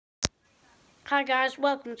Hi guys,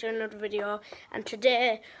 welcome to another video, and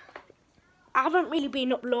today I haven't really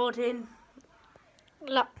been uploading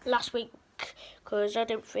last week because I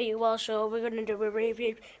didn't feel well, so we're going to do a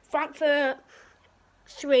review. Frankfurt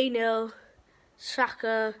 3-0,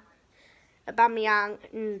 Saka, Aubameyang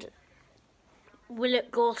and Willock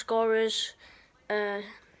goal scorers.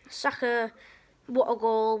 Saka, what a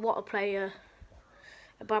goal, what a player.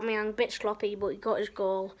 Aubameyang, bit sloppy but he got his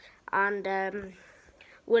goal, and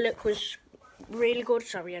Willock was really good.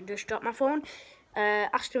 Sorry, I just dropped my phone.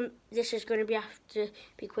 This is going to have to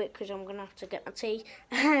be quick because I'm going to have to get my tea.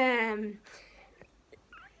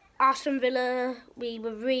 Aston Villa, we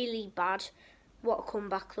were really bad. What a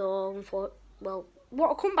comeback though.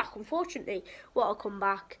 What a comeback, unfortunately. What a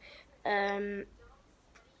comeback. I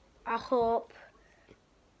hope...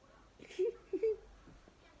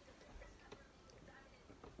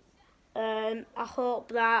 I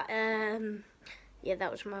hope that... yeah,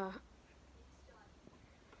 that was my...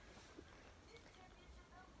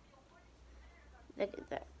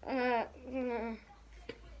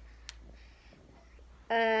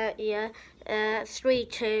 yeah,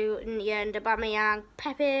 3-2 in the end. Aubameyang,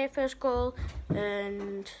 Pepe first goal,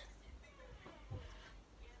 and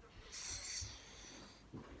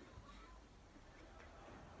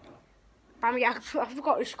Aubameyang, I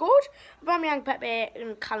forgot who scored. Aubameyang, Pepe,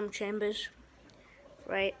 and Callum Chambers.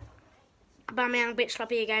 Right, Aubameyang a bit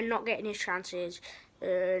sloppy again, not getting his chances,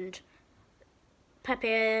 and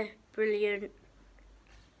Pepe brilliant.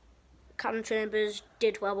 Callum Chambers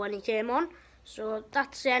did well when he came on. So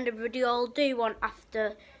that's the end of the video. I'll do one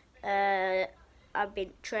after I've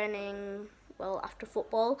been training, after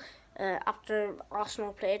football, after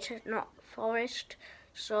Arsenal played, not Forest.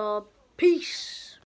 So peace.